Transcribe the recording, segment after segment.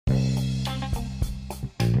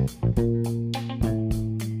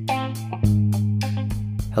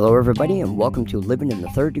Hello everybody and welcome to Living in the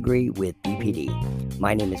Third Degree with BPD.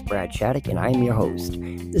 My name is Brad Shattuck and I am your host.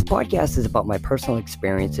 This podcast is about my personal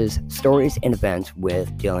experiences, stories, and events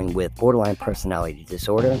with dealing with borderline personality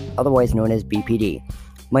disorder, otherwise known as BPD.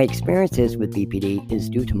 My experiences with BPD is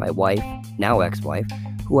due to my wife, now ex-wife,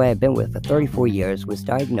 who I have been with for 34 years, was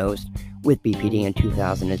diagnosed with BPD in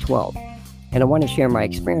 2012. And I want to share my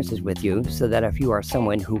experiences with you so that if you are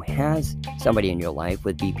someone who has somebody in your life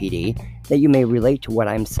with BPD, that you may relate to what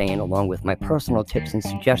I'm saying along with my personal tips and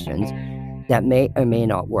suggestions that may or may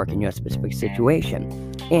not work in your specific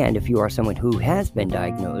situation. And if you are someone who has been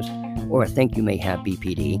diagnosed or think you may have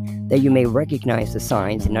BPD, that you may recognize the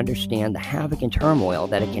signs and understand the havoc and turmoil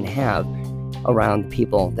that it can have around the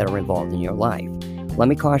people that are involved in your life. Let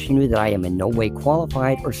me caution you that I am in no way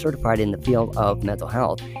qualified or certified in the field of mental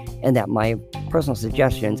health, and that my personal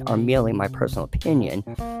suggestions are merely my personal opinion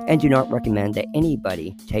and do not recommend that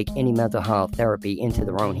anybody take any mental health therapy into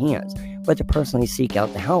their own hands, but to personally seek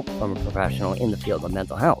out the help from a professional in the field of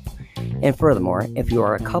mental health. And furthermore, if you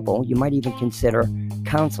are a couple, you might even consider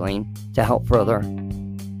counseling to help further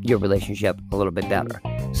your relationship a little bit better.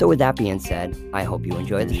 So with that being said, I hope you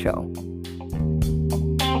enjoy the show.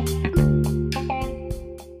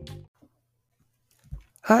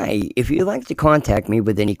 Hi, if you'd like to contact me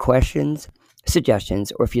with any questions,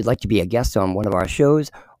 suggestions, or if you'd like to be a guest on one of our shows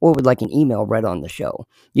or would like an email read on the show,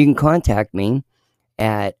 you can contact me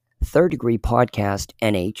at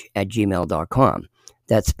thirddegreepodcastnh@gmail.com.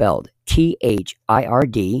 That's spelled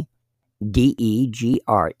THIRDDEGREEPODCASTNH,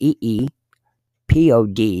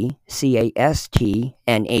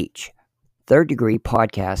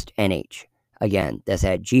 thirddegreepodcastnh. Again, that's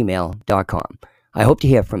at gmail.com. I hope to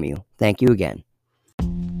hear from you. Thank you again.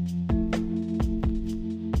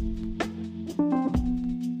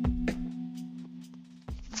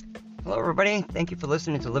 Hello everybody, thank you for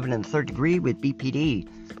listening to Living in the Third Degree with BPD.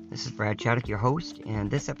 This is Brad Shattuck, your host, and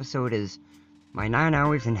this episode is my 9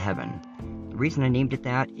 hours in heaven. The reason I named it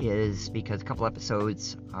that is because a couple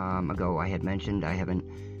episodes ago I had mentioned I haven't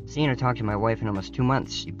seen or talked to my wife in almost 2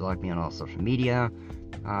 months. She blocked me on all social media.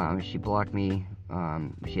 She blocked me.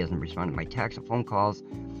 She hasn't responded to my texts or phone calls.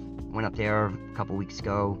 Went up there a couple weeks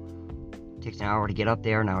ago. Takes an hour to get up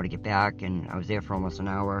there, an hour to get back, and I was there for almost an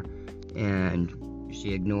hour, and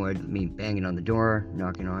she ignored me banging on the door,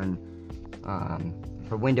 knocking on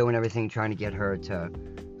her window and everything, trying to get her to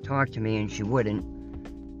talk to me, and she wouldn't.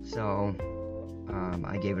 So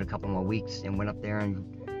I gave it a couple more weeks and went up there, and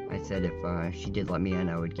I said if she did let me in,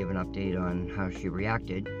 I would give an update on how she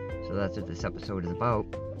reacted. So that's what this episode is about.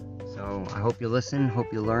 So I hope you listen,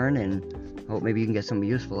 hope you learn, and hope maybe you can get something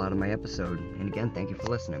useful out of my episode. And again, thank you for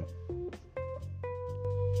listening.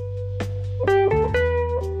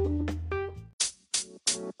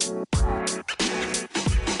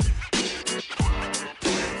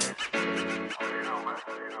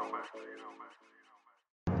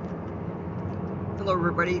 Hello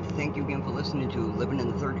everybody, thank you again for listening to Living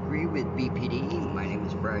in the Third Degree with BPD. My name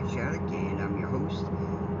is Brad Shattuck and I'm your host.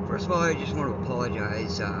 First of all, I just want to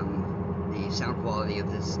apologize. The sound quality of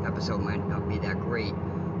this episode might not be that great.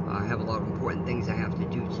 I have a lot of important things I have to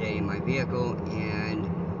do today in my vehicle, and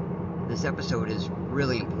this episode is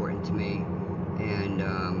really important to me, and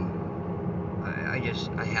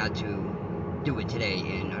I had to do it today,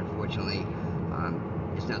 and unfortunately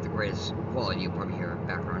it's not the greatest quality. You'll probably hear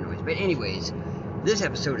background noise, but anyways, this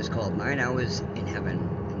episode is called 9 Hours in Heaven,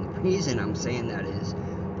 and the reason I'm saying that is,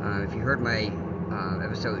 if you heard my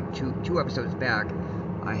episode two episodes back,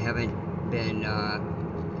 I haven't been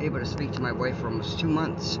able to speak to my wife for almost 2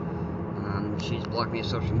 months. She's blocked me on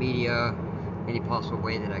social media, any possible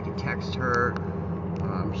way that I could text her.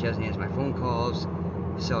 She doesn't answer my phone calls,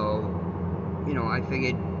 so, I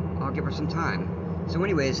figured I'll give her some time. So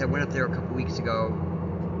anyways, I went up there a couple weeks ago.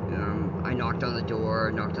 I knocked on the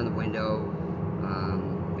door, knocked on the window,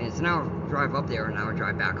 and it's an hour drive up there, an hour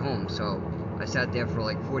drive back home, so I sat there for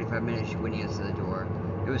like 45 minutes. She wouldn't answer the door.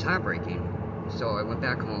 It was heartbreaking. So I went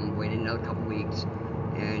back home, waited another couple weeks,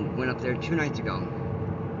 and went up there 2 nights ago.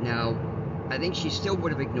 Now, I think she still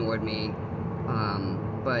would have ignored me,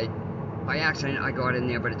 but by accident I got in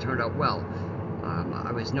there, but it turned out well.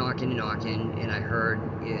 I was knocking, and I heard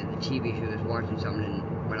the TV. She was watching something, and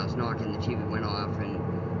when I was knocking, the TV went off, and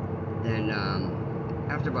then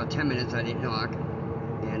after about 10 minutes I didn't knock,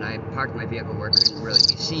 and I parked my vehicle where it couldn't really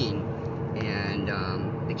be seen, and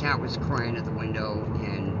the cat was crying at the window,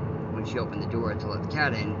 and when she opened the door to let the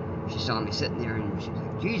cat in, she saw me sitting there, and she was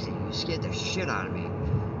like, "Geez, you scared the shit out of me."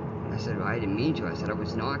 And I said, "Well, I didn't mean to." I said I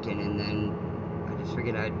was knocking, and then I just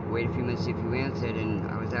figured I'd wait a few minutes, see if you answered, and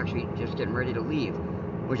I was actually just getting ready to leave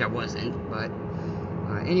which I wasn't. But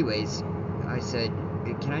anyways, I said,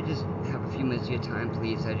 can I just have a few minutes of your time,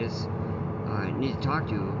 please? I just need to talk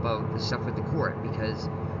to you about the stuff with the court, because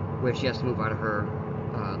where she has to move out of her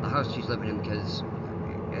the house she's living in, because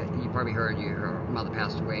you probably heard her mother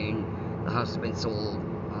passed away and the house has been sold.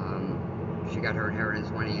 She got her inheritance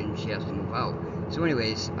money and she has to move out. So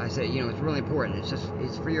anyways, I said, it's really important.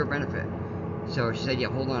 It's for your benefit. So she said, yeah,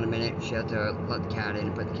 hold on a minute. She had to let the cat in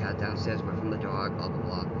and put the cat downstairs away from the dog, blah,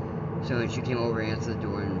 blah, blah. So she came over, answered the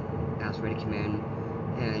door, and asked me to come in.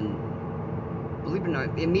 And believe it or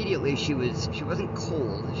not, immediately she wasn't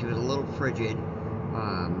cold. She was a little frigid.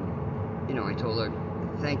 I told her,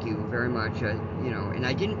 thank you very much. And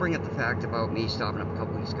I didn't bring up the fact about me stopping up a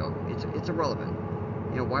couple weeks ago. It's irrelevant.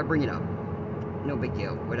 Why bring it up? No big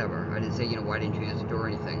deal, whatever. I didn't say, why didn't you answer the door or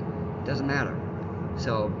anything. It doesn't matter.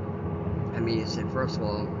 So, I said, first of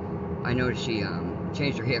all, I noticed she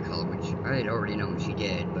changed her hair color, which I had already known she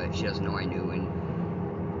did, but she doesn't know I knew,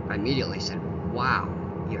 and I immediately said, wow,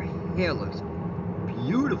 your hair looks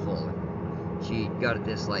beautiful. She got it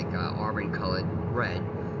this, auburn colored red.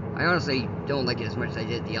 I honestly don't like it as much as I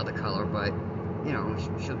did the other color, but,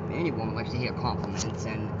 any woman likes to hear compliments,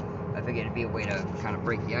 and I figured it'd be a way to kind of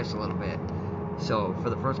break the ice a little bit. So for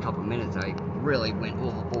the first couple of minutes, I really went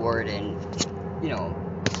overboard and,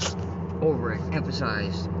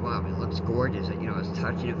 overemphasized, wow, it looks gorgeous. I was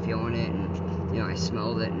touching it, feeling it, and, I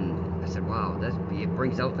smelled it, and I said, wow, it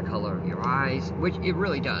brings out the color of your eyes, which it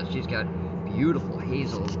really does. She's got beautiful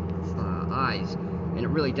hazel eyes, and it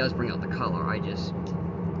really does bring out the color.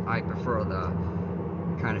 I prefer the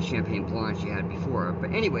kind of champagne blonde she had before.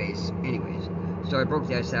 But anyways, so I broke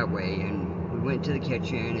the ice that way, and we went to the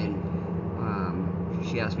kitchen, and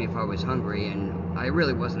she asked me if I was hungry, and I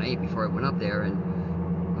really wasn't. I ate before I went up there, and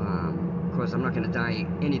of course I'm not going to diet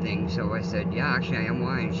anything, so I said, yeah, actually I am.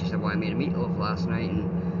 Why? And she said, well, I made a meatloaf last night,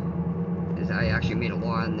 and I actually made a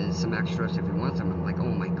lot, and there's some extras if you want some. I'm like, oh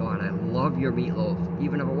my god, I love your meatloaf,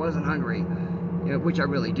 even if I wasn't hungry, which I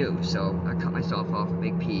really do. So I cut myself off a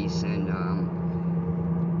big piece, and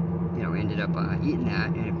ended up eating that,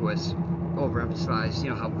 and of course overemphasized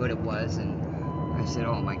how good it was, and I said,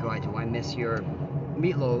 oh my god, do I miss your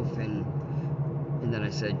meatloaf? And then I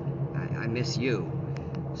said, I miss you.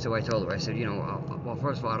 So I told her, I said, well,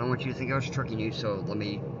 first of all, I don't want you to think I was tricking you, so let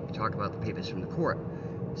me talk about the papers from the court.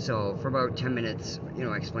 So for about 10 minutes,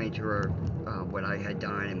 I explained to her what I had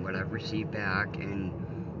done and what I've received back, and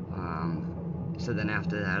so then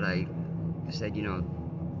after that I said,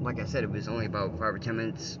 like I said, it was only about 5 or 10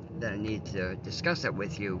 minutes that I needed to discuss that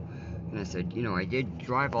with you. And I said, I did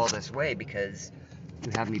drive all this way because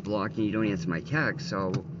you have me blocked and you don't answer my text,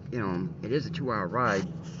 so, it is a 2-hour ride.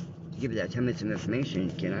 To give you that 10 minutes of information,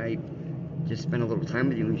 can I just spend a little time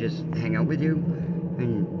with you and just hang out with you?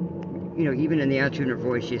 And, even in the attitude in her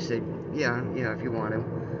voice, she said, yeah, if you want to.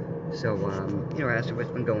 So, I asked her what's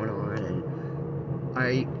been going on, and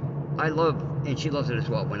I love, and she loves it as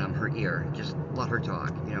well, when I'm her ear. Just let her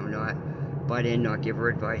talk, not butt in, not give her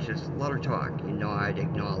advice, just let her talk. Nod,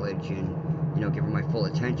 acknowledge, and, give her my full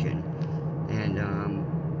attention. And,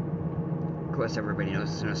 of course, everybody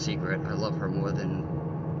knows it's no secret. I love her more than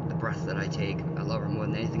the breath that I take. I love her more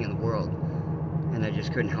than anything in the world. And I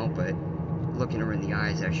just couldn't help it, looking her in the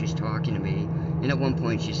eyes as she's talking to me. And at one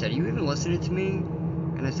point she said, are you even listening to me?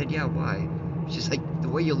 And I said, yeah, why? She's like, the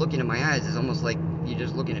way you're looking in my eyes is almost like you're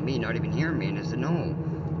just looking at me, not even hearing me. And I said, no,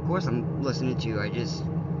 of course I'm listening to you.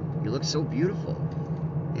 You look so beautiful.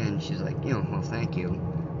 And she's like, well, thank you.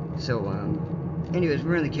 So, anyways, we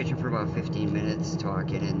were in the kitchen for about 15 minutes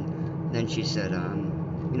talking, and then she said,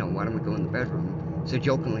 why don't we go in the bedroom? So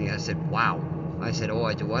jokingly, I said, wow. I said,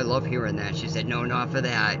 oh, do I love hearing that? She said, no, not for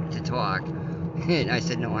that, to talk. And I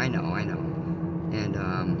said, no, I know. And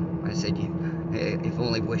I said, if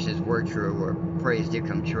only wishes were true, or praise did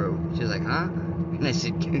come true. She was like, huh? And I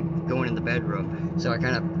said, going in the bedroom. So I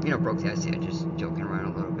kind of, broke the ice there, just joking around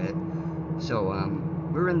a little bit. So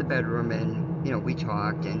we were in the bedroom, and, we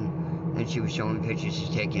talked, and she was showing pictures she's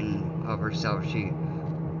taken of herself. She's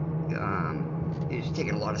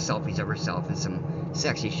taking a lot of selfies of herself and some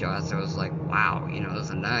sexy shots. So I was like, wow,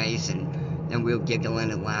 those are nice. And then we were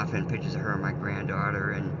giggling and laughing, pictures of her and my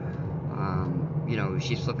granddaughter, and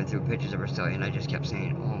she's flipping through pictures of herself, and I just kept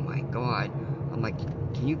saying, oh my god. I'm like,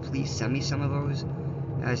 can you please send me some of those?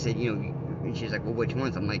 And I said, and she's like, well, which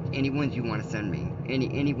ones? I'm like, any ones you want to send me,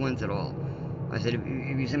 any ones at all. I said, if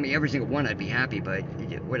you send me every single one, I'd be happy, but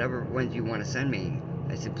whatever ones you want to send me,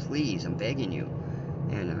 I said, please, I'm begging you.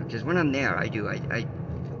 And because when I'm there, I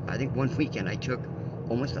think one weekend I took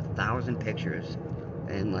almost 1,000 pictures,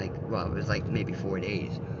 and it was maybe 4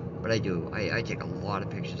 days, but I take a lot of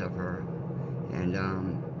pictures of her, And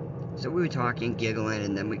so we were talking, giggling,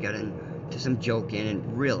 and then we got into some joking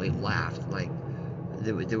and really laughed. Like,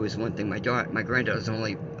 there was one thing, my granddaughter's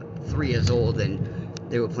only 3 years old, and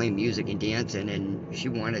they were playing music and dancing, and she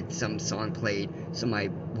wanted some song played. So my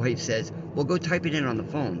wife says, well, go type it in on the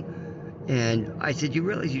phone. And I said, you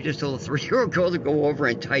realize you just told a 3-year-old girl to go over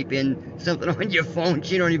and type in something on your phone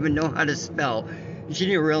she don't even know how to spell? And she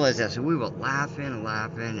didn't realize that. So we were laughing,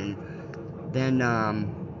 and then,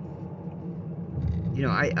 you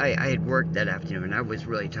know, I had worked that afternoon, and I was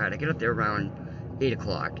really tired. I got up there around 8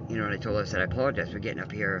 o'clock, you know, and I told her, I said, I apologize for getting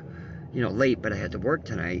up here, you know, late, but I had to work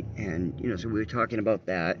tonight. And, you know, so we were talking about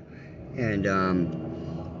that. And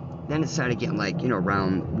then it started getting like, you know,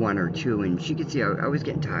 around 1 or 2, and she could see I was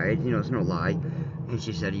getting tired, you know, it's no lie. And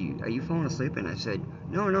she said, are you falling asleep? And I said,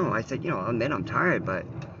 no. I said, you know, I'll admit I'm tired, but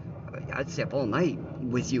I'd stay up all night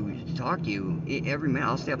with you to talk to you. Every minute,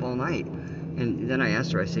 I'll stay up all night. And then I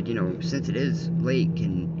asked her, I said, you know, since it is late,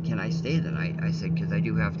 can I stay the night? I said, because I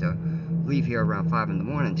do have to leave here around 5 in the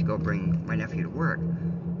morning to go bring my nephew to work.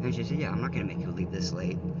 And she said, yeah, I'm not going to make you leave this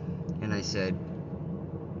late. And I said,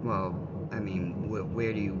 well, I mean,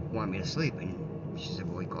 where do you want me to sleep? And she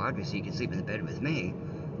said, well, obviously you can sleep in the bed with me.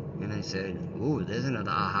 And I said, ooh, there's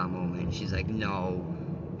another aha moment. She's like, no.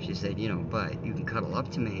 She said, you know, but you can cuddle up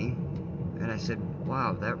to me. And I said,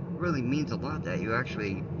 wow, that really means a lot that you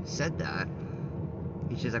actually said that.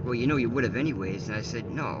 And she's like, well, you know, you would have anyways. And I said,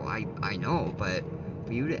 no, I know, but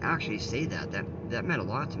for you to actually say that meant a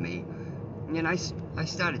lot to me. And I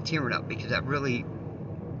started tearing up, because that really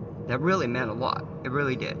meant a lot. It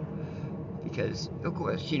really did. Because, of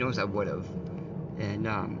course, she knows I would have. And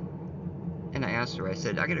I asked her, I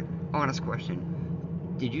said, I got an honest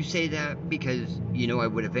question. Did you say that because you know I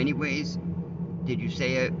would have anyways? Did you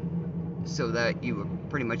say it so that you were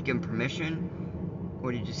pretty much given permission?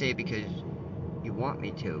 Or did you say it because you want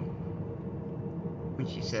me to? And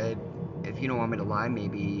she said, if you don't want me to lie,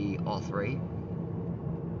 maybe all 3.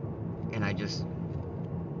 And I just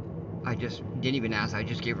didn't even ask. I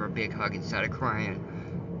just gave her a big hug and started crying.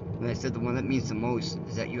 And I said, the one that means the most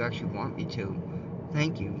is that you actually want me to.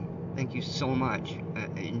 Thank you. Thank you so much.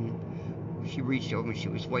 And she reached over and she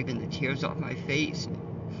was wiping the tears off my face.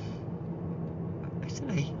 I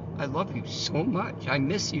said, I love you so much. I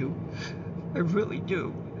miss you. I really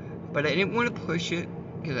do. But I didn't want to push it,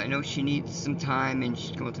 because I know she needs some time, and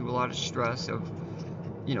she's going through a lot of stress of,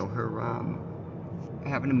 you know, her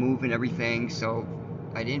having to move and everything. So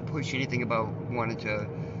I didn't push anything about wanting to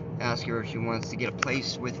ask her if she wants to get a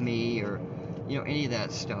place with me, or, you know, any of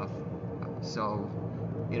that stuff. So,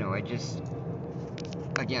 you know, I just,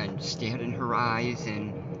 again, stared in her eyes,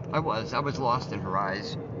 and I was lost in her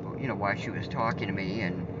eyes, you know, while she was talking to me,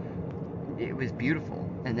 and it was beautiful.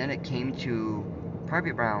 And then it came to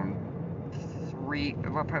probably around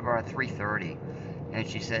 3:30, and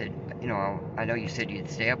she said, you know, I know you said you'd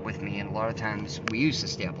stay up with me, and a lot of times we used to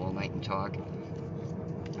stay up all night and talk.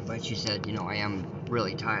 But she said, you know, I am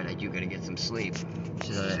really tired. I do got to get some sleep.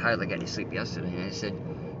 She said, I hardly got any sleep yesterday. And I said,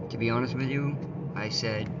 to be honest with you, I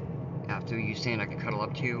said, after you saying I could cuddle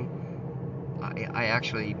up to you, I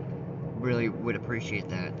actually really would appreciate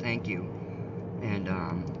that. Thank you. And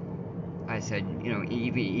I said, you know,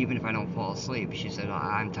 even if I don't fall asleep, she said,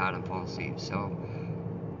 I'm tired of falling asleep. So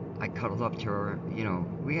I cuddled up to her. You know,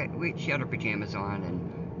 she had her pajamas on,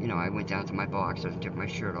 and, you know, I went down to my boxers and took my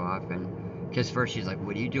shirt off, and because first she's like,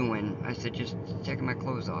 what are you doing? I said, just taking my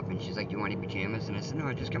clothes off. And she's like, do you want any pajamas? And I said, no,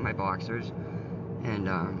 I just got my boxers. And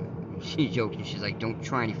she joked, and she's like, don't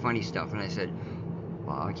try any funny stuff. And I said,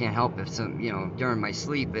 well, I can't help if some, you know, during my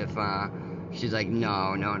sleep, if she's like, no.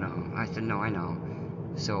 I said, no, I know.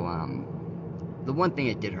 So the one thing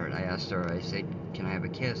that did hurt, I asked her, I said, can I have a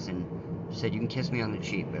kiss? And she said, you can kiss me on the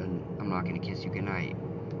cheek, but I'm not going to kiss you goodnight.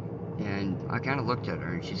 And I kind of looked at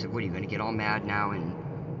her, and she said, what, are you going to get all mad now and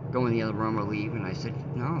go in the other room or leave? And I said,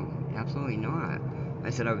 no, absolutely not. I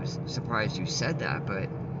said, I was surprised you said that, but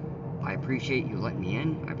I appreciate you letting me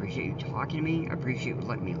in. I appreciate you talking to me. I appreciate you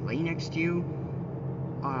letting me lay next to you.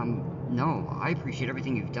 No, I appreciate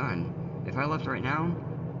everything you've done. If I left right now,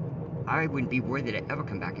 I wouldn't be worthy to ever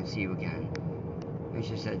come back and see you again. And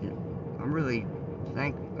she said, I'm really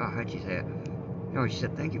how'd she say it? No, she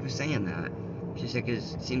said, thank you for saying that. She said,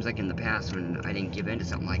 because it seems like in the past when I didn't give in to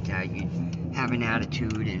something like that, you'd have an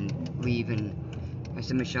attitude and leave. And I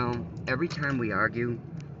said, Michelle, every time we argue,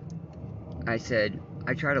 I said,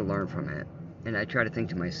 I try to learn from it. And I try to think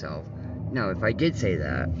to myself, now, if I did say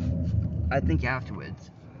that, I'd think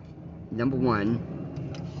afterwards. Number one,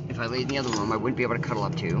 if I laid in the other room, I wouldn't be able to cuddle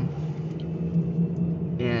up to you.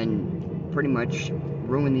 And pretty much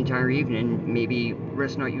ruin the entire evening, maybe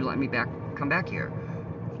risk not you letting me come back here.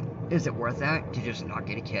 is it worth that to just not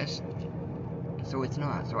get a kiss? So it's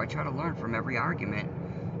not. So I try to learn from every argument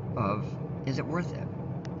of, is it worth it?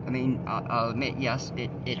 I mean, I'll admit, yes,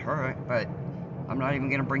 it hurt, but I'm not even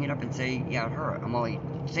going to bring it up and say, yeah, it hurt. I'm only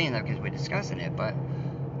saying that because we're discussing it, but,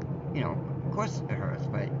 you know, of course it hurts,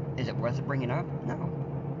 but is it worth it bringing up? No,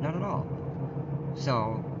 not at all.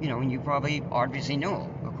 So, you know, and you probably obviously know,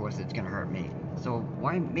 of course, it's going to hurt me. So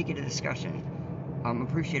why make it a discussion? I'm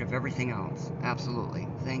appreciative of everything else. Absolutely.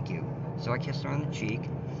 Thank you. So I kissed her on the cheek,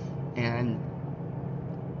 and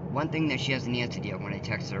one thing that she hasn't answered yet when I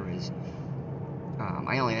text her is,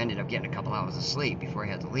 I only ended up getting a couple hours of sleep before I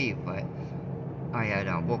had to leave, but I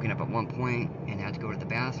had woken up at one point and had to go to the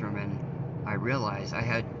bathroom, and I realized I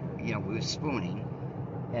had, you know, we were spooning,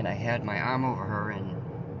 and I had my arm over her, and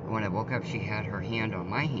when I woke up, she had her hand on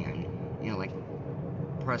my hand, you know, like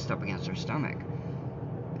pressed up against her stomach,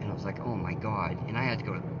 and I was like, oh my God, and I had to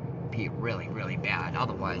go to pee really, really bad,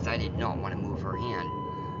 otherwise I did not want to move her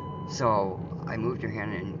hand. So I moved her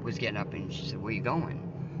hand and was getting up, and she said, where are you going?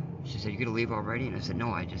 She said, you gonna leave already? And I said,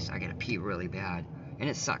 no, I gotta pee really bad. And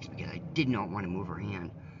it sucks because I did not want to move her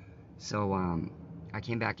hand. So I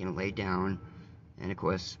came back and laid down, and of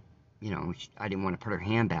course, you know, I didn't want to put her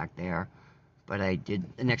hand back there, but I did.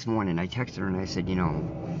 The next morning I texted her and I said, you know,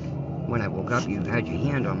 when I woke up, you had your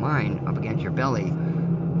hand on mine up against your belly.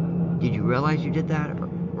 Did you realize you did that,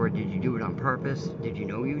 or did you do it on purpose? Did you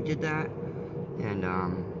know you did that? And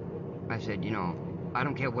I said, you know, I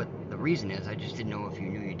don't care what the reason is, I just didn't know if you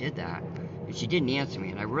knew you did that. And she didn't answer me,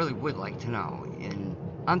 and I really would like to know. And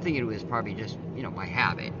I'm thinking it was probably just, you know, by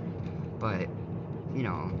habit. But, you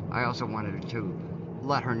know, I also wanted to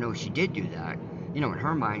let her know she did do that. You know, in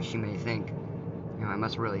her mind, she may think, you know, I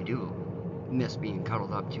must really do miss being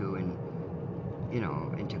cuddled up to, and, you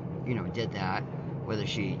know, did that, whether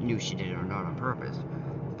she knew she did it or not on purpose.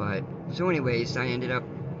 But, so anyways, I ended up,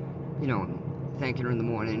 you know, thanking her in the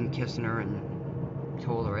morning, kissing her, and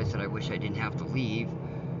told her, I said I wish I didn't have to leave.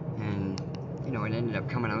 And, you know, it ended up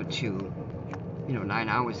coming out to, you know, 9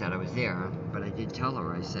 hours that I was there. But I did tell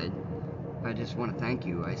her, I said, I just want to thank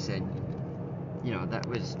you. I said, you know, that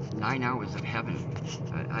was 9 hours of heaven.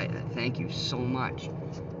 I thank you so much.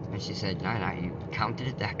 And she said, you counted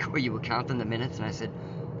it that quick? You were counting the minutes? And I said,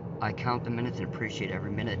 I count the minutes and appreciate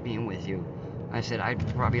every minute being with you. I said, I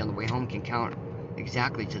probably on the way home can count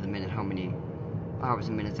exactly to the minute how many hours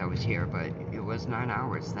and minutes I was here, but it was 9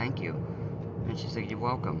 hours. Thank you. And she said, you're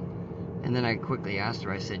welcome. And then I quickly asked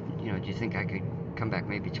her, I said, you know, do you think I could come back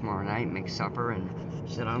maybe tomorrow night and make supper? And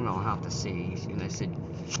she said, I don't know, I'll have to see. And I said,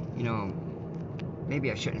 you know,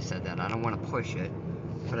 maybe I shouldn't have said that. I don't want to push it.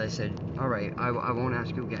 But I said, all right, I won't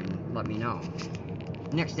ask you again. Let me know.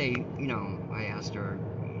 Next day, you know, I asked her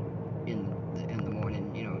in the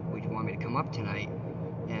morning, you know, would you want me to come up tonight?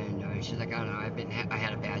 And she's like, I don't know, I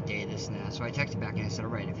had a bad day, this and that. So I texted back and I said,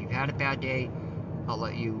 all right, if you've had a bad day, I'll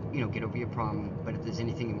let you, you know, get over your problem. But if there's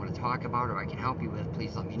anything you want to talk about or I can help you with,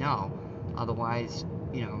 please let me know. Otherwise,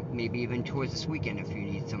 you know, maybe even towards this weekend if you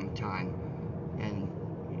need some time. And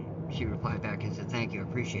she replied back and said, thank you, I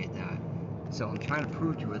appreciate that. So I'm trying to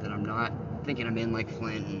prove to her that I'm not thinking I'm in like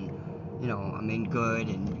Flint and, you know, I'm in good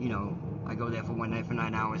and, you know, I go there for one night for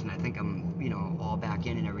 9 hours and I think I'm, you know, all back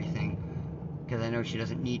in and everything. Because I know she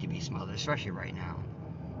doesn't need to be smothered, especially right now.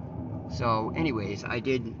 So, anyways, I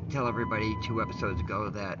did tell everybody 2 episodes ago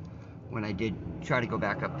that when I did try to go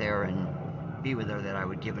back up there and be with her, that I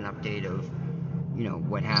would give an update of, you know,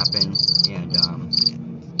 what happened. And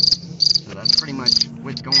so that's pretty much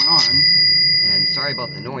what's going on. And sorry about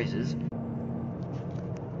the noises.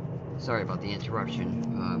 Sorry about the interruption.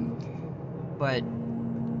 But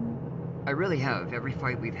I really have. Every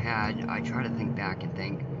fight we've had, I try to think back and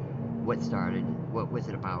think, what started, what was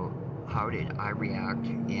it about, how did I react,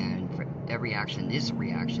 and for every action is a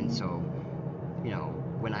reaction. So, you know,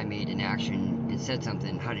 when I made an action and said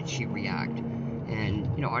something, how did she react? And,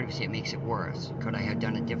 you know, obviously it makes it worse. Could I have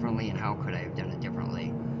done it differently, and how could I have done it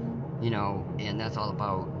differently? You know, and that's all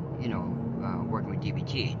about, you know, working with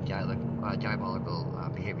DBT,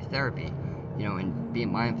 diabolical behavior therapy, you know, and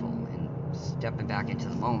being mindful and stepping back into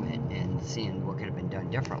the moment and seeing what could have been done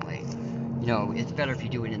differently. You know, it's better if you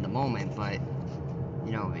do it in the moment, but,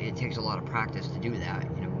 you know, it takes a lot of practice to do that.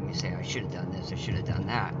 You know, when you say, I should have done this, I should have done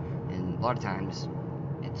that, and a lot of times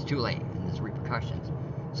it's too late and there's repercussions.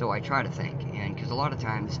 So I try to think, and because a lot of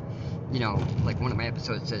times, you know, like one of my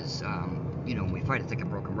episodes says, you know, when we fight, it's like a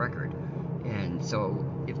broken record. And so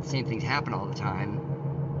if the same things happen all the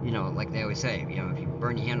time, you know, like they always say, you know, if you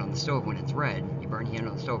burn your hand on the stove when it's red, you burn your hand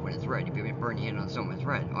on the stove when it's red. If you burn your hand on the stove when it's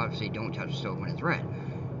red, obviously don't touch the stove when it's red.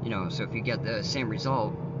 You know, so if you get the same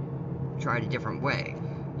result, try it a different way.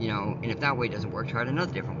 And if that way doesn't work, try it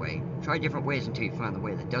another different way. Try different ways until you find the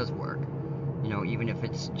way that does work. Even if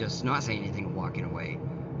it's just not saying anything and walking away.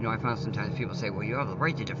 I found sometimes people say, well, you have the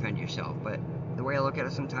right to defend yourself, but the way I look at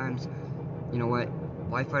it sometimes,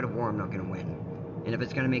 why fight a war I'm not going to win? And if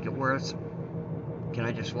it's going to make it worse, can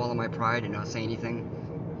I just swallow my pride and not say anything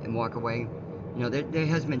and walk away? There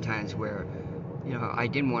has been times where, I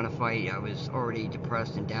didn't want to fight. I was already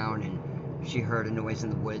depressed and down, and she heard a noise in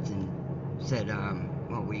the woods and said,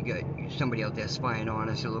 well, we got somebody out there spying on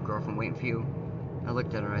us, your little girlfriend waiting for you. I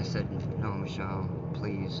looked at her and I said, no, Michelle,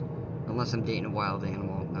 please. Unless I'm dating a wild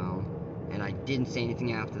animal, no. And I didn't say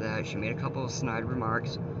anything after that. She made a couple of snide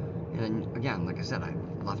remarks. And again, like I said, I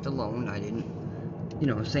left alone. I didn't,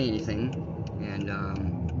 say anything.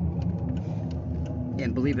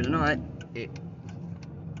 And believe it or not,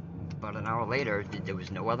 about an hour later, there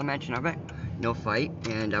was no other mention of it, no fight,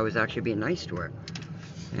 and I was actually being nice to her.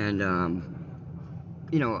 And,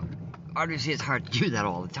 obviously it's hard to do that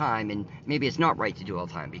all the time, and maybe it's not right to do all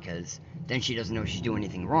the time, because then she doesn't know she's doing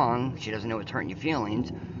anything wrong, she doesn't know it's hurting your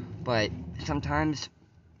feelings, but sometimes,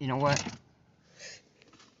 you know what?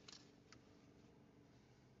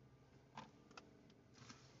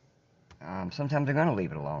 Sometimes I'm gonna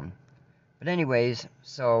leave it alone. But anyways,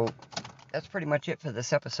 so that's pretty much it for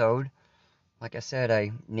this episode. Like I said,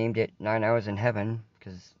 I named it 9 Hours in Heaven,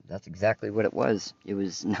 because that's exactly what it was. It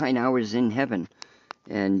was 9 hours in heaven,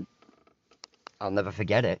 and I'll never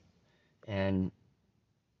forget it. And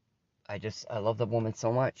I love the woman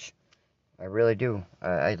so much. I really do.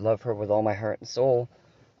 I love her with all my heart and soul.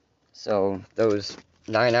 So those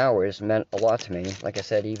 9 hours meant a lot to me. Like I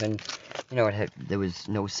said, even, there was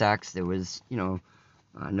no sex, there was,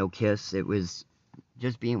 no kiss. It was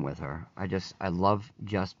just being with her. I love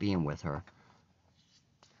just being with her.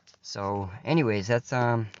 So, anyways, that's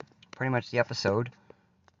pretty much the episode.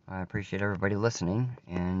 I appreciate everybody listening,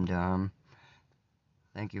 and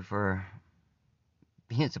thank you for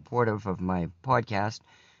being supportive of my podcast.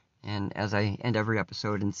 And as I end every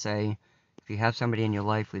episode and say, if you have somebody in your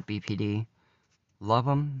life with BPD, love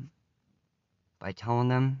them by telling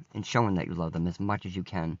them and showing that you love them as much as you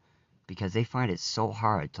can, because they find it so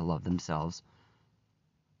hard to love themselves.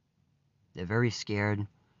 They're very scared.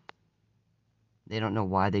 They don't know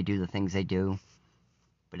why they do the things they do.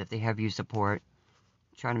 But if they have you support,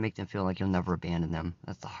 try to make them feel like you'll never abandon them.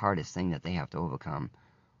 That's the hardest thing that they have to overcome.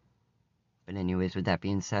 But anyways, with that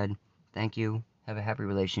being said, thank you. Have a happy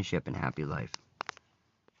relationship and happy life.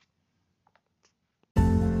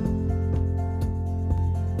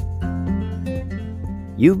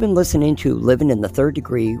 You've been listening to Living in the Third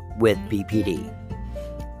Degree with BPD.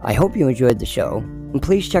 I hope you enjoyed the show, and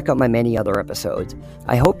please check out my many other episodes.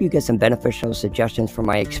 I hope you get some beneficial suggestions from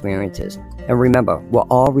my experiences. And remember, we're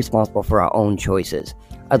all responsible for our own choices.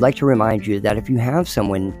 I'd like to remind you that if you have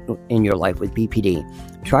someone in your life with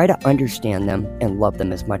BPD, try to understand them and love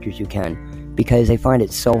them as much as you can, because they find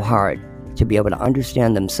it so hard to be able to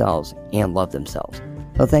understand themselves and love themselves.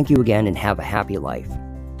 So thank you again, and have a happy life.